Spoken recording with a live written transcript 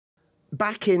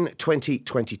Back in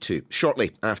 2022,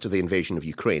 shortly after the invasion of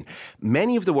Ukraine,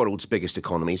 many of the world's biggest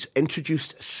economies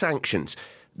introduced sanctions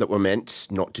that were meant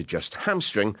not to just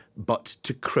hamstring, but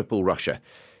to cripple Russia.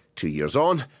 2 years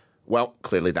on, well,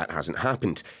 clearly that hasn't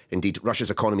happened. Indeed,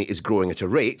 Russia's economy is growing at a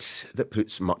rate that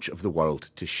puts much of the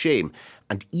world to shame.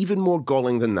 And even more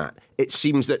galling than that, it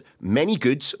seems that many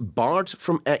goods barred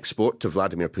from export to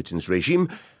Vladimir Putin's regime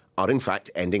are in fact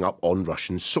ending up on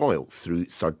Russian soil through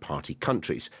third-party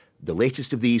countries. The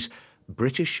latest of these,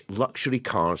 British luxury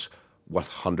cars worth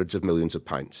hundreds of millions of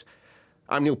pounds.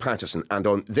 I'm Niall Paterson, and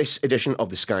on this edition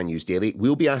of the Sky News Daily,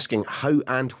 we'll be asking how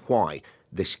and why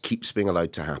this keeps being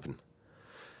allowed to happen.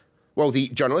 Well, the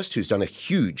journalist who's done a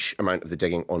huge amount of the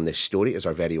digging on this story is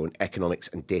our very own economics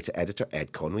and data editor,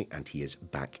 Ed Conway, and he is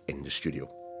back in the studio.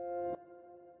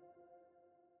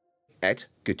 Ed,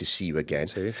 good to see you again.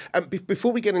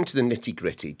 Before we get into the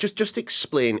nitty-gritty, just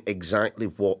explain exactly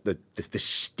what the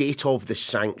state of the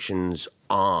sanctions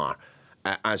are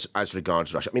as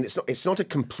regards Russia. I mean, it's not a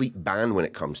complete ban when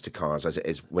it comes to cars as it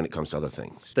is when it comes to other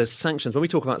things. There's sanctions. When we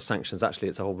talk about sanctions, actually,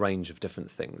 it's a whole range of different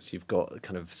things. You've got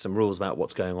kind of some rules about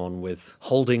what's going on with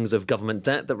holdings of government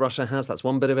debt that Russia has. That's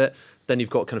one bit of it. Then you've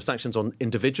got kind of sanctions on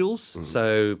individuals,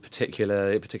 so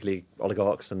particularly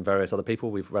oligarchs and various other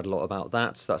people. We've read a lot about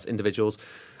that. So that's individuals.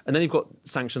 And then you've got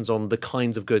sanctions on the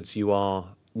kinds of goods you are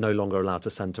no longer allowed to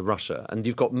send to Russia, and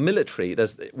you've got military.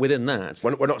 There's within that.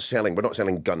 We're not selling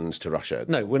guns to Russia.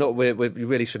 No, we're not. We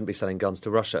really shouldn't be selling guns to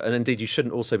Russia, and indeed, you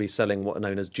shouldn't also be selling what are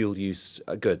known as dual-use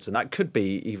goods, and that could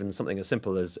be even something as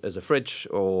simple as a fridge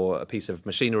or a piece of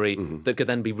machinery that could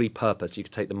then be repurposed. You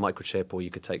could take the microchip, or you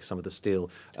could take some of the steel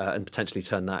and potentially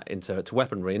turn that into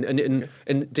weaponry. And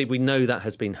indeed, we know that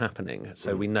has been happening.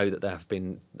 So we know that there have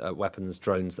been weapons,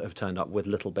 drones that have turned up with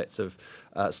little bits of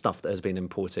stuff that has been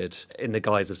imported in the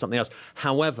guise of something else.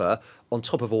 However, on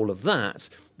top of all of that,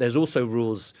 there's also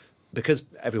rules, because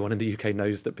everyone in the UK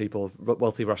knows that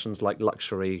wealthy Russians like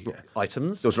luxury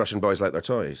items. Those Russian boys like their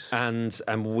toys. And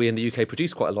we in the UK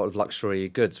produce quite a lot of luxury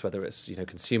goods, whether it's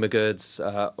consumer goods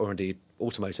or indeed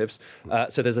automotives.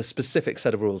 So there's a specific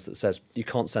set of rules that says you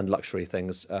can't send luxury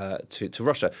things to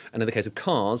Russia. And in the case of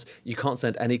cars, you can't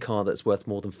send any car that's worth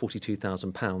more than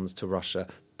 £42,000 to Russia.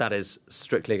 That is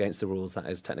strictly against the rules. That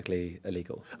is technically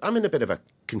illegal. I'm in a bit of a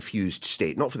confused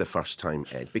state, not for the first time,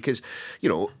 Ed, because,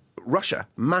 Russia,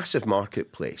 massive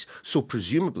marketplace. So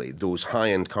presumably those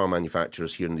high-end car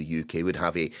manufacturers here in the UK would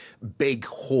have a big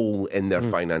hole in their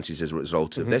finances as a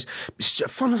result of this.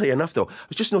 Funnily enough, though, I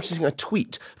was just noticing a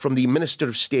tweet from the Minister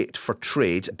of State for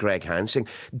Trade, Greg Hands, saying,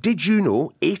 did you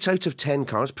know 8 out of 10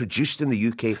 cars produced in the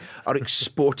UK are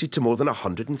exported to more than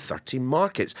 130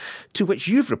 markets? To which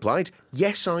you've replied,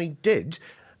 yes, I did.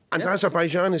 And yes.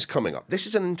 Azerbaijan is coming up. This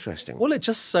is an interesting one. Well, it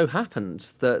just so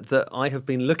happens that I have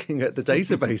been looking at the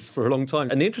database for a long time.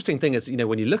 And the interesting thing is,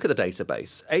 when you look at the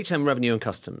database, HM Revenue and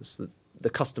Customs, the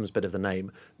customs bit of the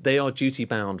name, they are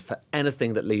duty-bound for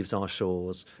anything that leaves our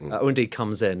shores or indeed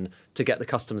comes in to get the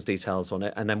customs details on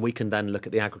it. And then we can then look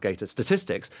at the aggregated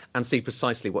statistics and see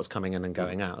precisely what's coming in and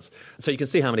going out. So you can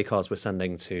see how many cars we're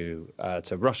sending to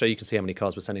Russia. You can see how many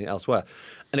cars we're sending elsewhere.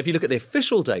 And if you look at the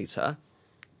official data,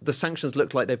 the sanctions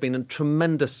look like they've been a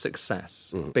tremendous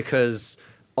success because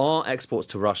our exports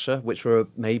to Russia, which were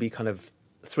maybe kind of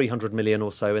 300 million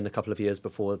or so in the couple of years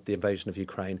before the invasion of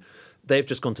Ukraine, they've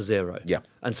just gone to zero. Yeah.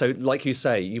 And so, like you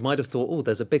say, you might have thought,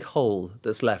 there's a big hole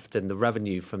that's left in the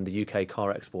revenue from the UK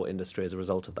car export industry as a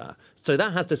result of that. So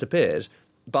that has disappeared.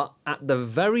 But at the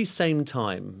very same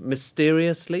time,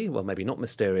 mysteriously, well, maybe not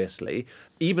mysteriously,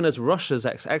 even as Russia's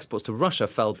exports to Russia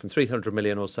fell from 300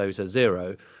 million or so to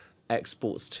zero,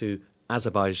 exports to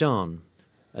Azerbaijan,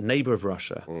 a neighbour of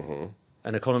Russia,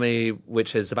 an economy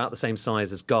which is about the same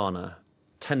size as Ghana,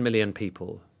 10 million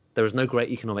people. There is no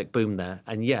great economic boom there,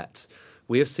 and yet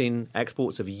we have seen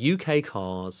exports of UK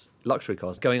cars, luxury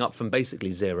cars, going up from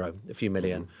basically zero, a few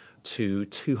million, to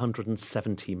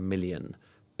 270 million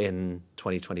in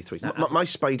 2023. My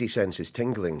spidey sense is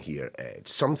tingling here, Ed.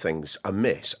 Something's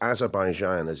amiss.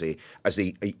 Azerbaijan as a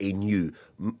new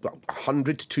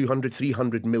 100, 200,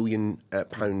 300 million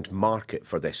pound market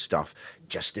for this stuff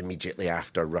just immediately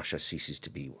after Russia ceases to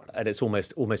be one. And it's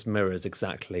almost mirrors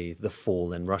exactly the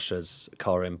fall in Russia's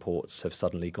car imports have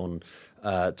suddenly gone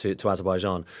to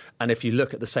Azerbaijan. And if you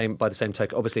look at by the same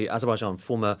token, obviously Azerbaijan,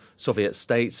 former Soviet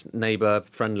state, neighbour,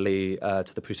 friendly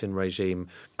to the Putin regime.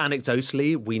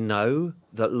 Anecdotally, we know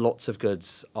that lots of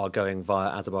goods are going via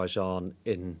Azerbaijan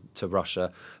into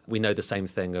Russia. We know the same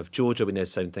thing of Georgia, we know the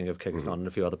same thing of Kyrgyzstan and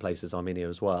a few other places, Armenia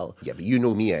as well. Yeah, but you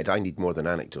know me, Ed, I need more than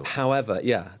anecdote. However,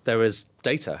 there is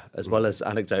data as well as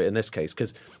anecdote in this case,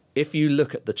 because if you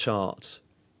look at the chart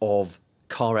of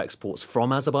car exports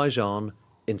from Azerbaijan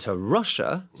into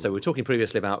Russia. So we're talking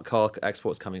previously about car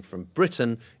exports coming from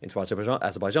Britain into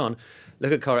Azerbaijan.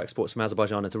 Look at car exports from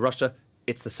Azerbaijan into Russia.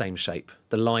 It's the same shape.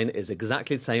 The line is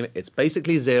exactly the same. It's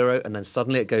basically zero, and then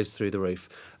suddenly it goes through the roof.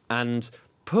 And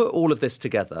put all of this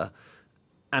together,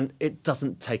 and it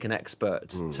doesn't take an expert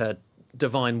to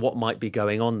divine what might be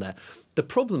going on there. The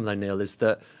problem, though, Neil, is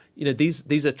that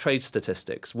these are trade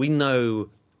statistics. We know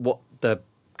what the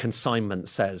consignment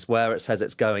says, where it says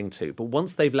it's going to. But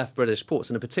once they've left British ports,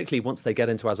 and particularly once they get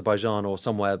into Azerbaijan or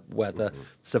somewhere where the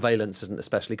surveillance isn't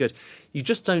especially good, you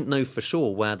just don't know for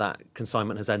sure where that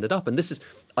consignment has ended up. And this is,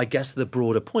 I guess, the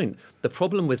broader point. The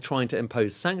problem with trying to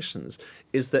impose sanctions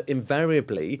is that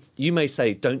invariably, you may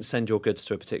say, don't send your goods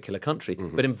to a particular country,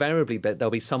 but invariably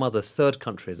there'll be some other third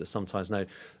country, as it's sometimes known,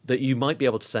 that you might be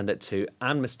able to send it to,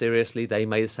 and mysteriously they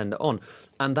may send it on.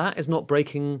 And that is not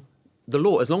breaking the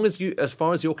law. As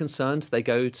far as you're concerned, they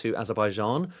go to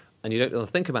Azerbaijan and you don't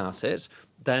think about it,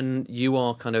 then you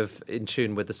are kind of in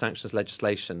tune with the sanctions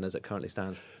legislation as it currently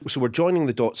stands. So we're joining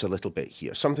the dots a little bit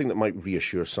here. Something that might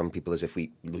reassure some people is if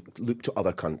we look to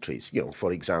other countries,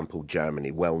 for example,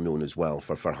 Germany, well known as well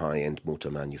for high-end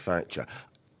motor manufacture.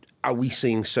 Are we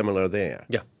seeing similar there?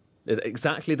 Yeah,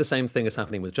 exactly the same thing is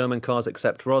happening with German cars,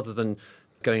 except rather than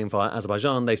going via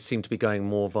Azerbaijan, they seem to be going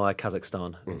more via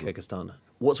Kazakhstan and Kyrgyzstan.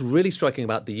 What's really striking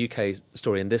about the UK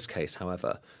story in this case,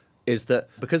 however, is that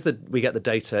because we get the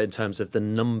data in terms of the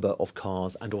number of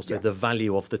cars and also the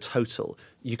value of the total,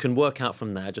 you can work out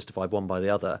from there, just divide one by the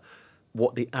other,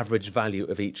 what the average value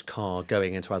of each car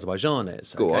going into Azerbaijan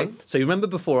is. Go on. So you remember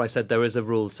before I said there is a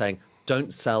rule saying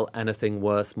don't sell anything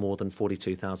worth more than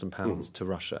 £42,000 to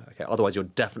Russia. Okay, otherwise you're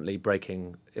definitely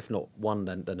breaking, if not one,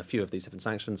 then a few of these different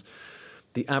sanctions.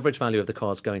 The average value of the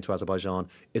cars going to Azerbaijan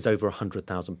is over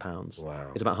 £100,000.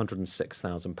 Wow. It's about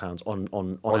 £106,000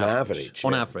 on average.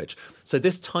 On average. So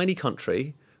this tiny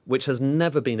country, which has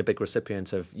never been a big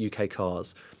recipient of UK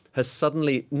cars, has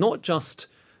suddenly not just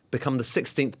become the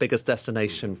 16th biggest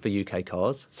destination for UK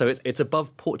cars. So it's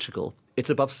above Portugal. It's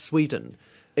above Sweden.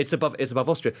 It's above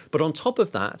Austria. But on top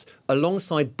of that,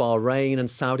 alongside Bahrain and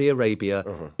Saudi Arabia,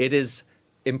 it is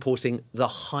importing the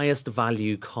highest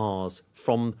value cars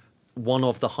from one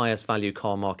of the highest value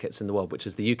car markets in the world, which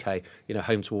is the UK,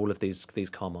 home to all of these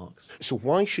car marks. So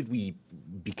why should we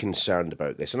be concerned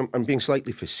about this? And I'm being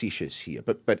slightly facetious here,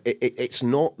 but it's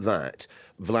not that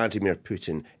Vladimir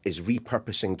Putin is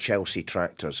repurposing Chelsea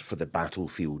tractors for the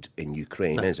battlefield in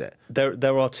Ukraine, is it?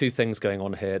 There are two things going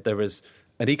on here. There is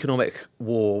an economic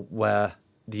war where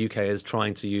the UK is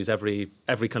trying to use every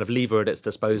kind of lever at its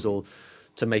disposal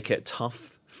to make it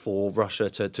tough for Russia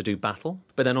to do battle.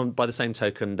 But then by the same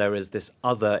token, there is this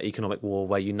other economic war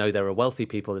where there are wealthy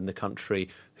people in the country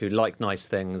who like nice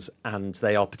things and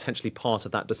they are potentially part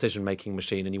of that decision-making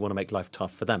machine and you want to make life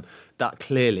tough for them. That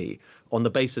clearly, on the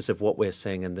basis of what we're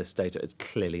seeing in this data, it's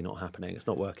clearly not happening. It's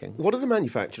not working. What are the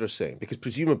manufacturers saying? Because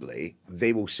presumably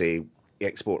they will say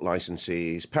export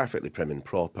licenses, perfectly prim and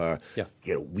proper. Yeah.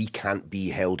 We can't be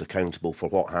held accountable for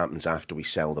what happens after we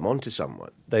sell them on to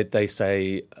someone. They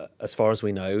say, as far as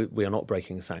we know, we are not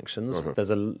breaking sanctions.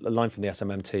 There's a line from the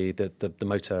SMMT, the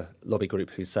motor lobby group,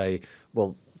 who say,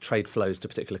 well, trade flows to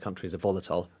particular countries are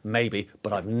volatile. Maybe,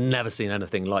 but I've never seen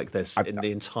anything like this in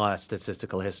the entire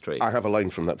statistical history. I have a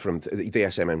line from the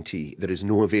SMMT. There is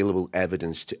no available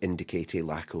evidence to indicate a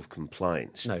lack of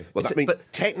compliance. No. Well,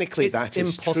 technically that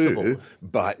is true,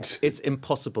 but it's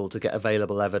impossible to get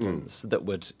available evidence that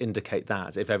would indicate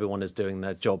that if everyone is doing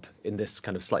their job in this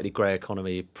kind of slightly grey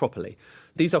economy properly.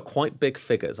 These are quite big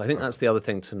figures. I think that's the other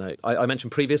thing to note. I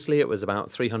mentioned previously it was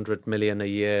about 300 million a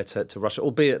year to Russia,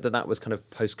 albeit that was kind of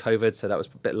post-COVID, so that was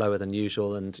a bit lower than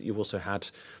usual. And you also had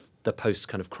the post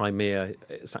kind of Crimea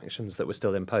sanctions that were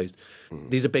still imposed.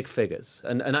 These are big figures.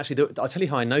 And actually, I'll tell you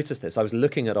how I noticed this. I was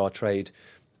looking at our trade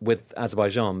with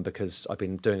Azerbaijan because I've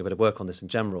been doing a bit of work on this in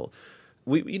general.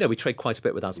 We trade quite a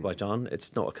bit with Azerbaijan.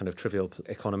 It's not a kind of trivial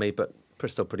economy, but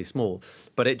still pretty small.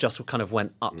 But it just kind of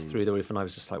went up through the roof, and I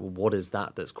was just like, well, what is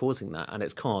that's causing that? And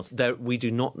it's cars. We do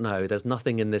not know. There's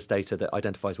nothing in this data that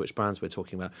identifies which brands we're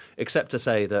talking about, except to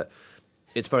say that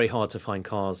it's very hard to find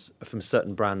cars from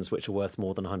certain brands which are worth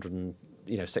more than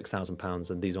 £106,000,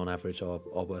 and these on average are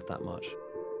worth that much.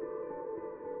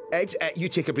 Ed, you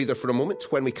take a breather for a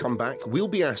moment. When we come back, we'll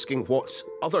be asking what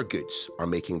other goods are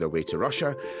making their way to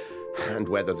Russia and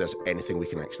whether there's anything we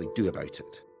can actually do about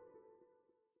it.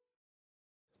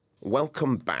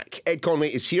 Welcome back. Ed Conway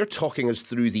is here talking us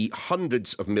through the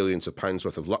hundreds of millions of pounds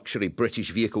worth of luxury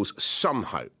British vehicles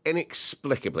somehow,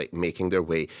 inexplicably making their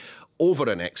way over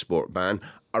an export ban,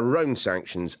 around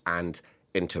sanctions and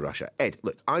into Russia. Ed,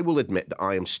 look, I will admit that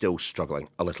I am still struggling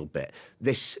a little bit.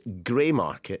 This grey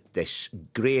market, this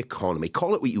grey economy,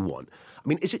 call it what you want. I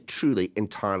mean, is it truly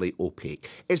entirely opaque?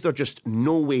 Is there just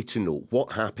no way to know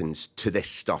what happens to this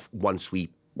stuff once we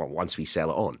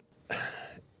sell it on?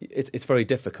 It's very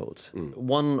difficult.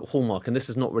 One hallmark, and this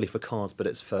is not really for cars, but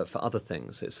it's for other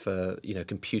things. It's for,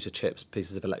 computer chips,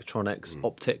 pieces of electronics,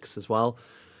 optics as well.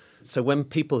 So when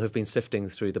people have been sifting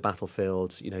through the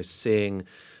battlefield, seeing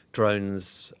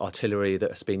drones, artillery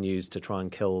that's been used to try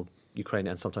and kill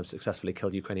Ukrainian and sometimes successfully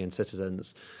kill Ukrainian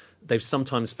citizens, they've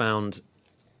sometimes found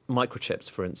microchips,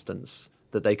 for instance,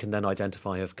 that they can then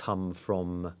identify have come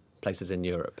from places in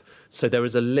Europe. So there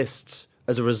is a list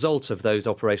as a result of those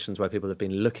operations where people have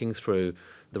been looking through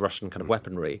the Russian kind of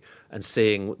weaponry and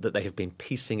seeing that they have been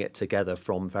piecing it together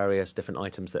from various different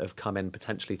items that have come in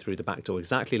potentially through the back door,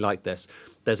 exactly like this.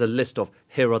 There's a list of,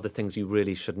 here are the things you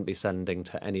really shouldn't be sending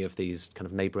to any of these kind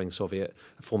of neighbouring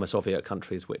former Soviet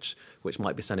countries which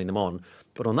might be sending them on.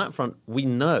 But on that front, we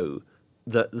know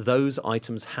that those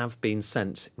items have been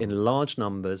sent in large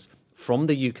numbers from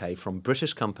the UK, from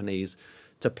British companies,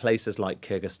 to places like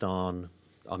Kyrgyzstan,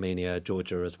 Armenia,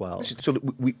 Georgia as well. So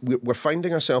we're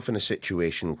finding ourselves in a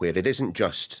situation where it isn't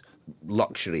just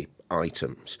luxury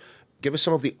items. Give us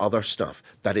some of the other stuff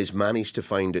that has managed to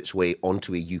find its way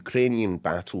onto a Ukrainian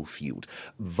battlefield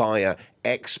via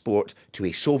export to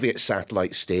a Soviet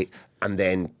satellite state and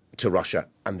then to Russia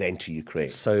and then to Ukraine.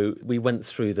 So we went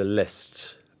through the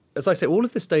list. As I say, all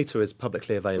of this data is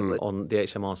publicly available on the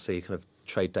HMRC kind of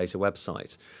trade data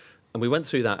website. And we went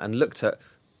through that and looked at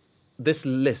this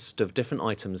list of different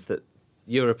items that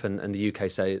Europe and the UK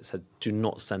said do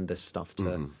not send this stuff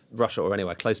to Russia or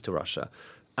anywhere close to Russia.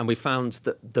 And we found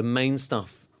that the main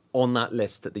stuff on that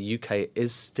list that the UK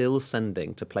is still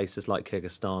sending to places like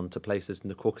Kyrgyzstan, to places in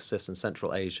the Caucasus and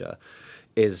Central Asia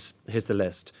is, here's the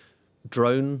list,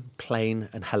 drone, plane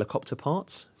and helicopter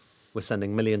parts. We're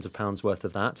sending millions of pounds worth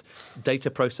of that. Data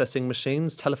processing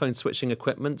machines, telephone switching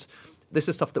equipment. This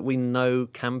is stuff that we know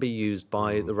can be used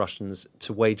by the Russians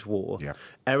to wage war. Yeah.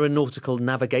 Aeronautical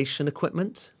navigation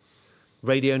equipment,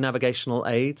 radio navigational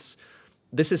aids.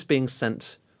 This is being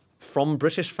sent from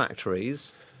British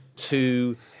factories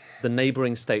to the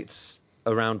neighbouring states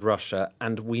around Russia,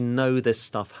 and we know this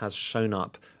stuff has shown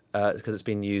up because it's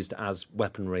been used as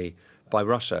weaponry by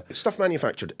Russia. Stuff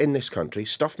manufactured in this country,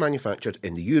 stuff manufactured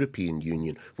in the European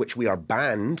Union, which we are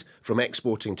banned from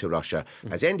exporting to Russia,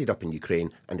 has ended up in Ukraine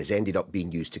and has ended up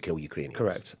being used to kill Ukrainians.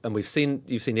 Correct. And you've seen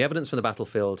the evidence from the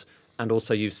battlefield, and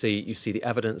also you see the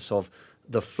evidence of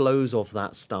the flows of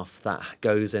that stuff that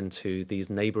goes into these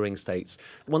neighbouring states.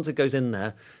 Once it goes in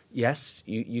there, yes,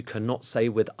 you cannot say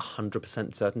with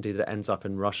 100% certainty that it ends up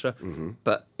in Russia,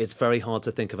 but it's very hard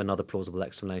to think of another plausible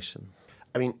explanation.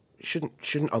 I mean,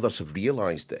 shouldn't others have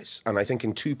realised this? And I think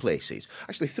in two places,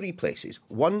 actually three places.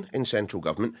 One, in central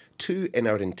government, two, in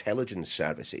our intelligence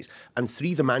services, and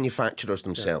three, the manufacturers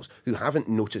themselves, who haven't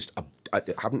noticed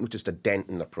a dent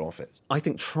in their profits. I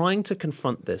think trying to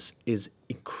confront this is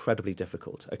incredibly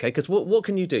difficult, okay? Because what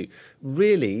can you do?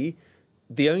 Really,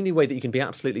 the only way that you can be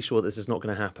absolutely sure this is not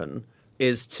going to happen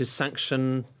is to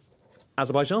sanction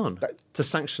Azerbaijan, to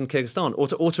sanction Kyrgyzstan,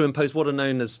 or to impose what are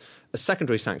known as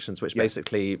secondary sanctions, which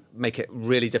basically make it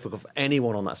really difficult for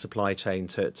anyone on that supply chain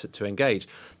to engage.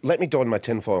 Let me don my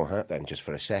tinfoil hat then just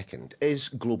for a second. Is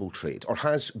global trade, or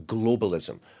has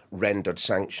globalism rendered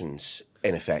sanctions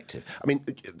ineffective? I mean,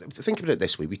 think about it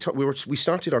this way. We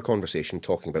started our conversation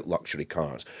talking about luxury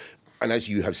cars. And as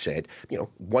you have said,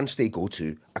 once they go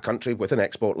to a country with an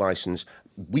export licence,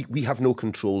 we have no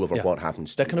control over what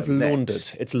happens to them. They're kind of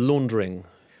laundered. It's laundering.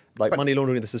 Like money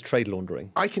laundering, this is trade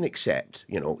laundering. I can accept,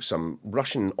 some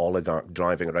Russian oligarch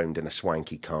driving around in a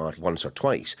swanky car once or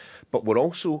twice, but we're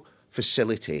also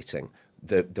facilitating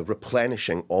the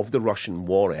replenishing of the Russian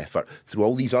war effort through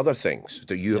all these other things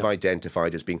that you have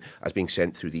identified as being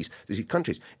sent through these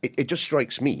countries. It just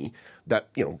strikes me that,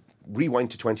 rewind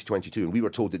to 2022 and we were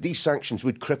told that these sanctions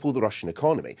would cripple the Russian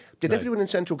economy. Did everyone in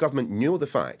central government know the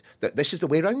fact that this is the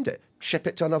way around it? Ship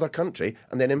it to another country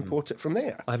and then import it from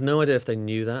there? I have no idea if they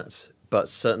knew that, but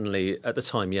certainly at the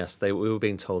time, yes, we were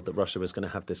being told that Russia was going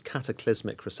to have this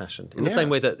cataclysmic recession in the same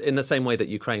way that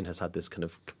Ukraine has had this kind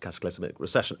of cataclysmic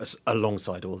recession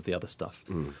alongside all of the other stuff.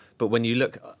 But when you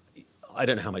look, I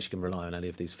don't know how much you can rely on any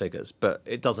of these figures, but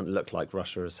it doesn't look like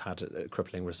Russia has had a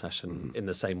crippling recession in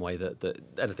the same way that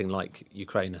anything like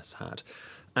Ukraine has had.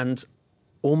 And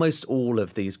almost all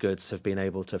of these goods have been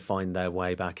able to find their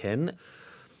way back in.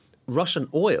 Russian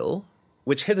oil,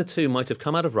 which hitherto might have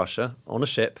come out of Russia on a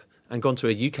ship and gone to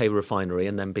a UK refinery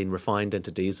and then been refined into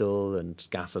diesel and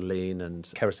gasoline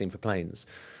and kerosene for planes,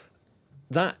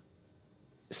 that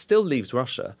still leaves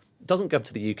Russia, doesn't go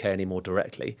to the UK anymore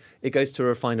directly. It goes to a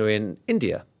refinery in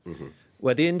India,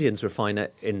 where the Indians refine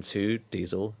it into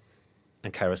diesel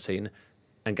and kerosene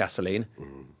and gasoline,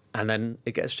 and then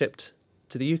it gets shipped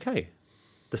to the UK.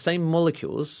 The same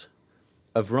molecules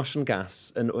of Russian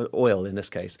gas and oil, in this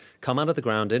case, come out of the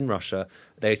ground in Russia.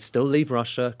 They still leave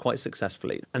Russia quite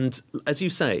successfully. And as you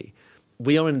say,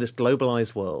 we are in this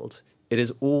globalized world. It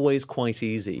is always quite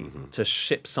easy to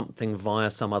ship something via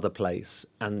some other place,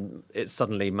 and it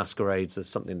suddenly masquerades as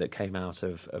something that came out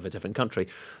of a different country.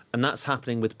 And that's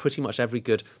happening with pretty much every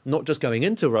good, not just going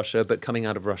into Russia, but coming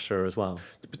out of Russia as well.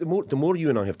 But the more you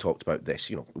and I have talked about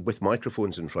this, with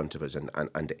microphones in front of us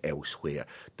and elsewhere,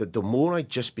 the more I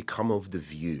just become of the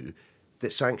view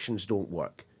that sanctions don't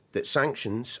work. That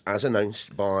sanctions, as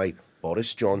announced by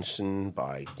Boris Johnson,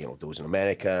 by those in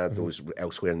America, those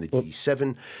elsewhere in the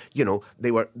G7,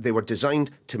 they were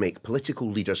designed to make political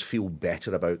leaders feel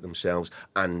better about themselves,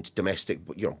 and domestic,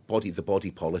 the body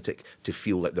politic to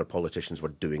feel like their politicians were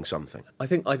doing something. I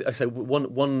think I say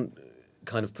one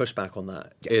kind of pushback on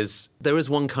that is there is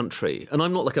one country, and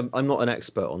I'm not an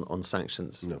expert on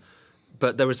sanctions. No.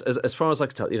 But there is, as far as I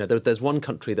can tell, there's one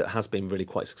country that has been really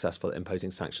quite successful at imposing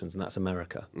sanctions, and that's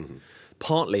America.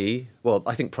 Partly, well,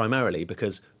 I think primarily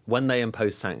because when they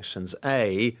impose sanctions,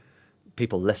 A,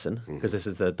 people listen, because this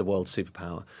is the world's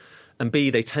superpower, and B,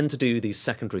 they tend to do these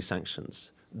secondary sanctions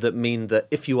that mean that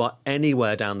if you are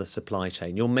anywhere down the supply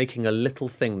chain, you're making a little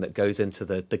thing that goes into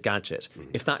the gadget.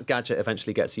 If that gadget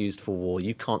eventually gets used for war,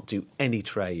 you can't do any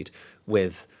trade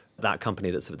with that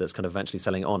company that's kind of eventually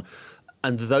selling it on.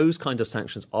 And those kind of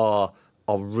sanctions are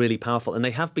really powerful, and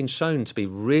they have been shown to be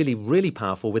really, really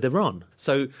powerful with Iran.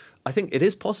 So I think it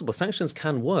is possible. Sanctions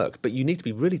can work, but you need to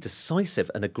be really decisive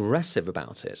and aggressive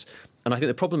about it. And I think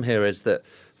the problem here is that,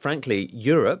 frankly,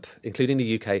 Europe, including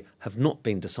the UK, have not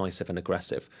been decisive and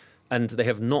aggressive. And they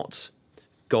have not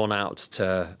gone out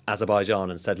to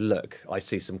Azerbaijan and said, look, I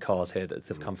see some cars here that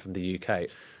have come from the UK.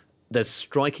 There's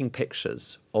striking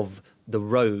pictures of the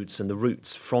roads and the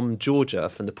routes from Georgia,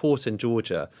 from the port in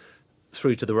Georgia,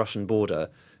 through to the Russian border,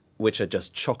 which are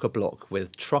just chock-a-block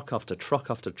with truck after truck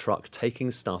after truck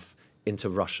taking stuff into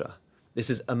Russia. This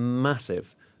is a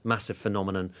massive, massive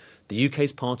phenomenon. The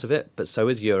UK's part of it, but so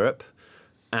is Europe.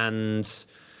 And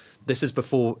this is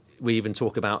before we even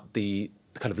talk about the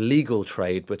kind of legal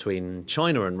trade between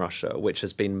China and Russia, which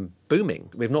has been booming.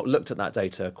 We've not looked at that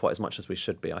data quite as much as we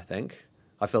should be, I think.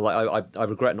 I feel like I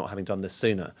regret not having done this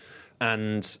sooner.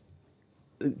 And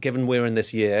given we're in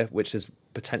this year, which is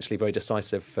potentially very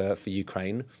decisive for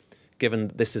Ukraine,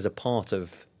 given this is a part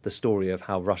of the story of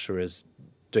how Russia is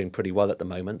doing pretty well at the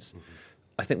moment,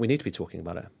 I think we need to be talking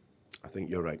about it. I think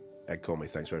you're right. Ed Conway,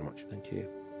 thanks very much. Thank you.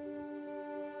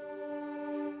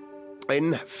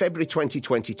 In February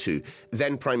 2022,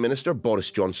 then Prime Minister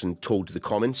Boris Johnson told the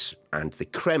Commons and the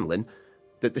Kremlin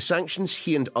that the sanctions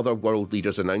he and other world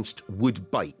leaders announced would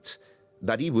bite,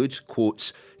 that he would,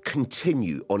 quotes,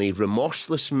 continue on a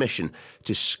remorseless mission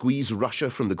to squeeze Russia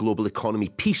from the global economy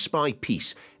piece by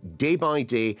piece, day by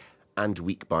day and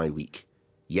week by week.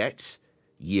 Yet,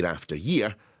 year after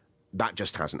year, that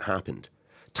just hasn't happened.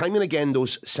 Time and again,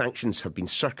 those sanctions have been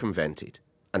circumvented,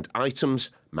 and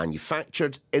items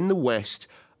manufactured in the West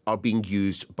are being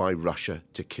used by Russia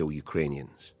to kill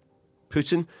Ukrainians.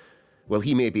 Putin, well,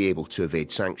 he may be able to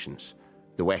evade sanctions.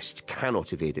 The West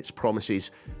cannot evade its promises,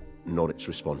 nor its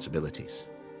responsibilities.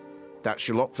 That's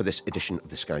your lot for this edition of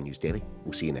the Sky News Daily.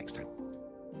 We'll see you next time.